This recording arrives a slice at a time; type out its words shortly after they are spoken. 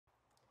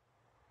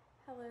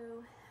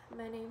Hello,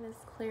 my name is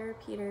Clara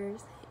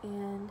Peters,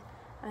 and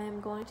I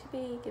am going to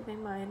be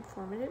giving my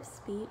informative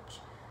speech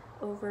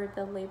over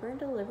the labor and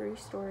delivery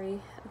story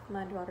of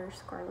my daughter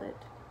Scarlett.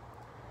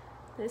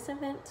 This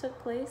event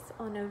took place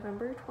on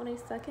November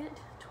 22nd,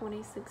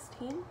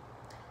 2016.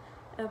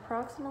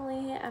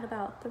 Approximately at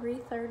about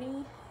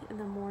 3:30 in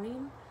the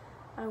morning,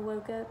 I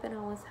woke up and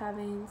I was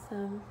having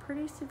some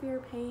pretty severe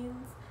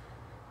pains.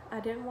 I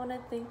didn't want to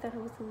think that I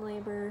was in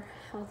labor.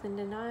 I was in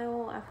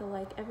denial. I feel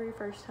like every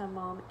first-time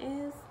mom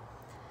is.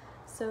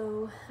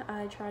 So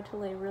I tried to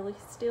lay really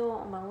still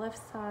on my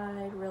left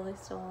side, really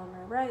still on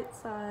my right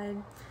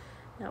side.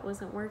 That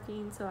wasn't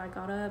working, so I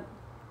got up,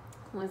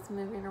 was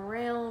moving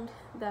around.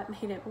 That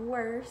made it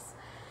worse.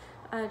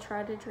 I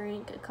tried to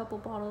drink a couple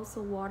bottles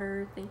of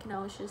water, thinking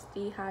I was just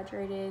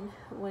dehydrated,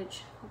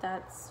 which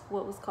that's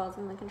what was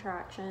causing the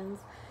contractions,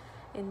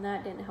 and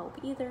that didn't help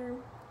either.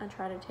 I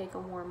tried to take a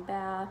warm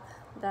bath.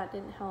 That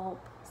didn't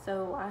help.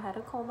 So I had to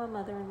call my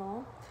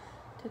mother-in-law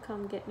to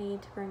come get me,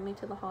 to bring me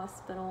to the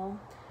hospital,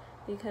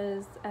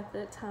 because at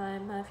the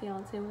time my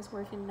fiance was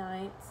working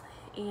nights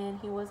and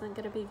he wasn't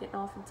going to be getting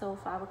off until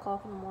 5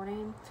 o'clock in the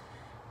morning,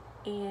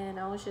 and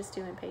I was just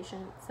too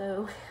impatient.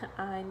 So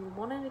I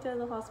wanted to go to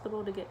the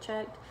hospital to get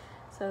checked,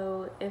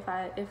 so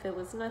if it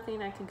was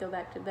nothing, I could go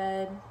back to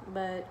bed,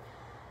 but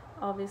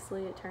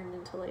obviously it turned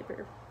into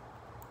labor.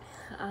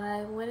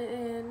 I went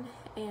in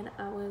and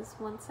I was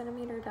 1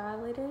 centimeter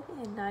dilated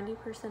and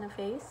 90%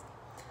 effaced.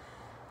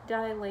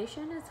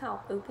 Dilation is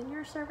how open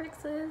your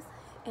cervix is,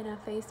 and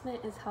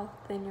effacement is how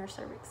thin your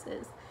cervix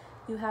is.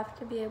 You have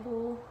to be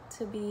able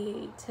to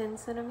be 10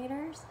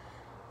 centimeters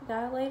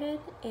dilated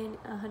and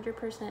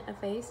 100%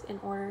 effaced in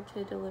order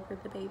to deliver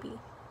the baby.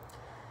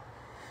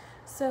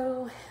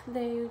 So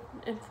they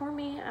informed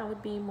me I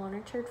would be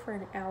monitored for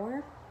an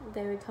hour.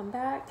 They would come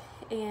back,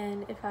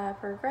 and if I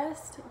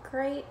progressed,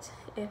 great.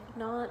 If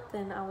not,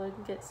 then I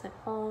would get sent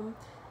home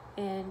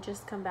and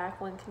just come back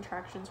when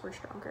contractions were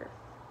stronger.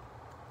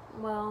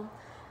 Well,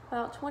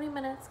 about 20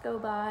 minutes go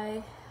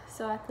by,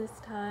 so at this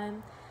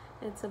time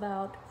it's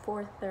about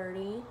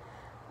 4:30.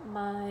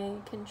 My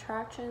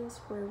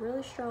contractions were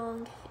really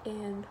strong,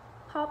 and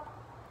pop,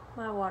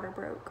 my water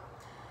broke.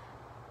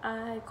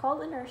 I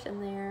called the nurse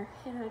in there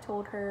and I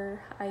told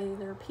her I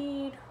either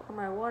peed or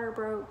my water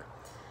broke,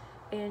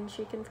 and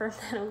she confirmed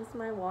that it was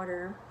my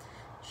water.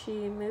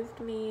 She moved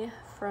me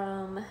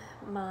from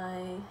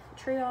my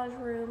triage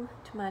room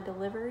to my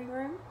delivery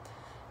room.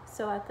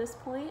 So at this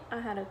point, I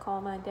had to call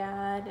my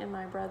dad and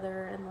my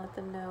brother and let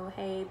them know,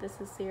 hey,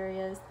 this is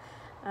serious.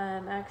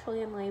 I'm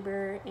actually in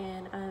labor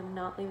and I'm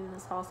not leaving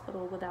this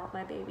hospital without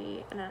my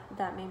baby, and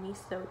that made me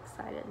so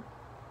excited.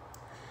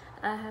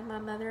 I had my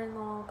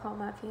mother-in-law call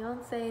my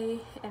fiance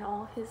and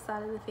all his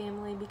side of the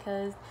family,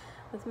 because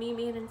with me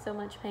being in so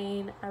much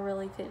pain, I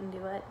really couldn't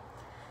do it.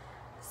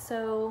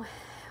 So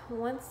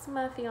once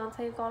my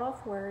fiance got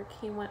off work,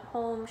 he went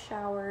home,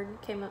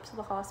 showered, came up to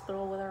the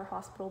hospital with our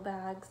hospital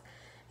bags,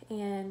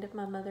 and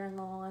my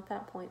mother-in-law at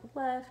that point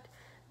left.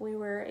 We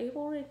were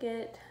able to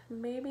get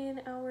maybe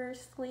an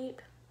hour's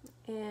sleep,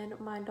 and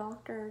my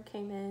doctor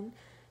came in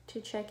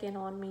to check in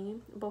on me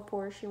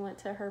before she went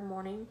to her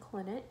morning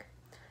clinic.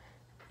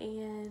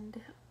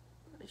 And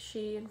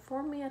she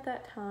informed me at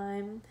that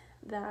time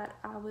that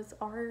I was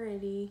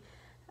already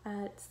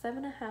at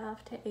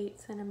 7.5 to 8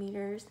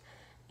 centimeters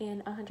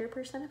and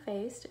 100%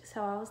 effaced,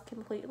 so I was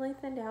completely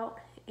thinned out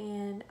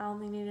and I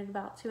only needed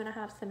about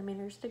 2.5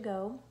 centimeters to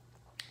go.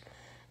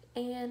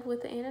 And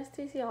with the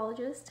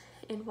anesthesiologist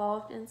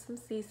involved in some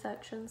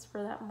C-sections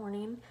for that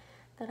morning,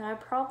 that I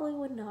probably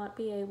would not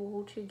be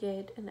able to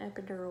get an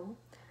epidural.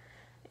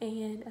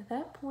 And at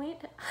that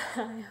point,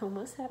 I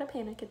almost had a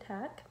panic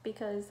attack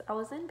because I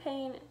was in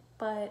pain,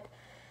 but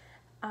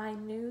I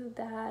knew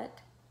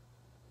that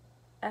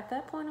at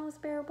that point it was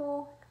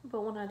bearable,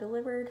 but when I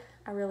delivered,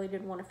 I really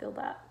didn't want to feel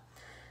that.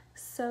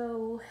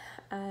 So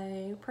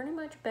I pretty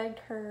much begged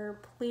her,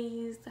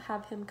 please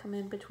have him come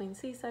in between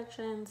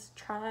C-sections,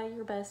 try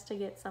your best to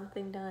get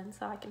something done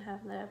so I can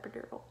have the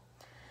epidural.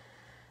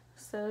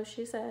 So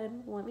she said,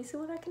 let me see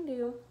what I can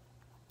do.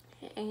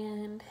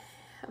 And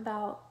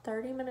about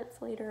 30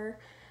 minutes later,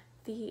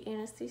 the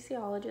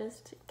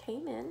anesthesiologist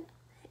came in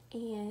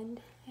and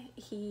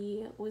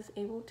he was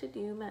able to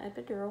do my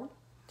epidural.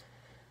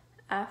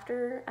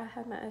 After I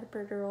had my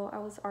epidural, I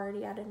was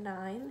already at a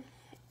 9,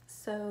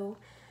 so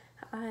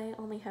I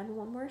only had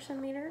 1 more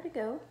centimeter to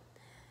go,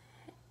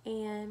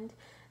 and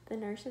the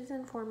nurses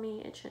informed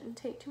me it shouldn't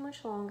take too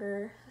much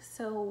longer,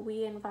 so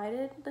we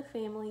invited the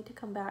family to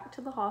come back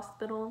to the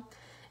hospital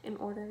in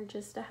order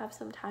just to have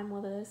some time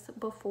with us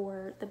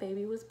before the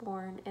baby was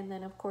born, and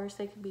then of course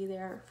they could be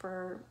there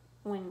for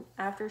when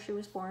after she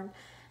was born,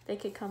 they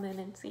could come in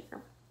and see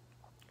her.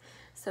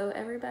 So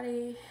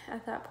everybody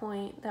at that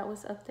point that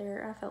was up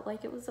there, I felt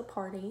like it was a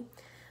party,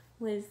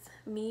 was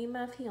me,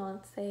 my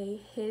fiance,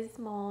 his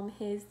mom,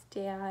 his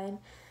dad,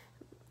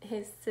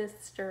 his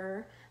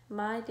sister,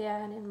 my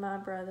dad and my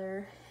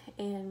brother,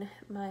 and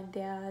my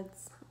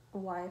dad's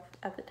wife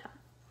at the time.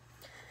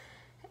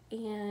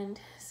 And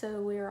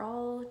so we were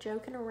all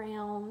joking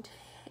around,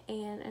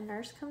 and a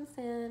nurse comes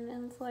in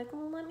and it's like,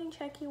 well, let me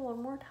check you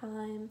one more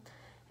time,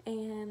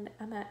 and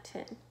I'm at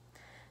 10.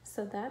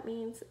 So that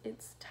means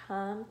it's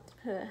time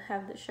to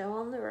have the show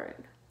on the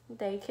road.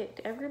 They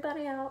kicked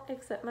everybody out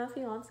except my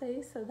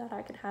fiance so that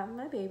I could have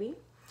my baby.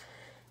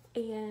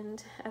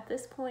 And at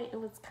this point, it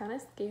was kind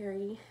of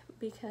scary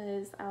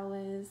because I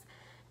was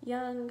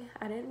young,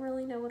 I didn't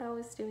really know what I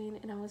was doing,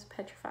 and I was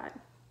petrified.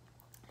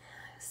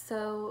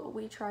 So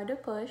we tried to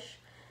push,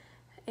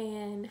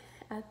 and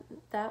at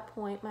that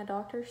point, my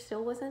doctor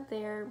still wasn't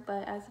there,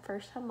 but as a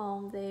first-time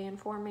mom, they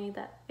informed me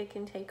that it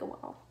can take a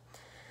while.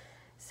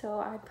 So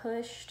I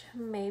pushed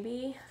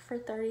maybe for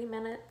 30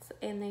 minutes,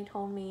 and they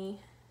told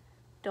me,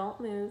 don't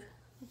move,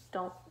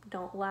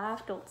 don't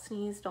laugh, don't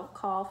sneeze, don't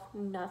cough,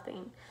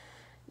 nothing.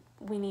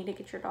 We need to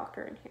get your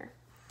doctor in here.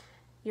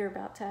 You're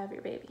about to have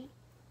your baby.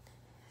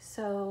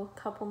 So a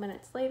couple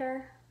minutes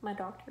later, my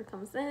doctor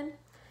comes in,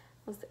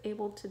 was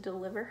able to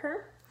deliver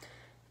her,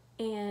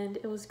 and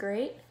it was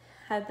great.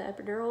 Had the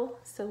epidural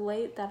so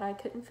late that I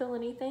couldn't feel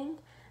anything.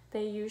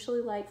 They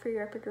usually like for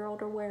your epidural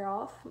to wear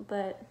off,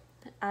 but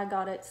I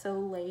got it so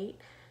late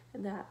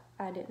that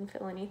I didn't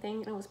feel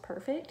anything. It was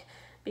perfect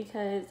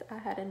because I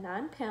had a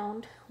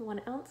 9-pound,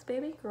 1-ounce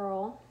baby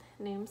girl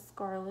named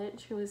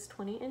Scarlett. She was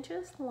 20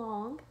 inches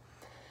long,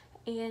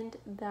 and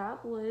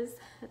that was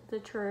the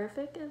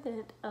terrific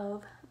event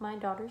of my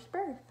daughter's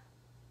birth.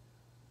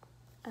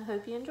 I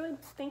hope you enjoyed.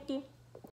 Thank you.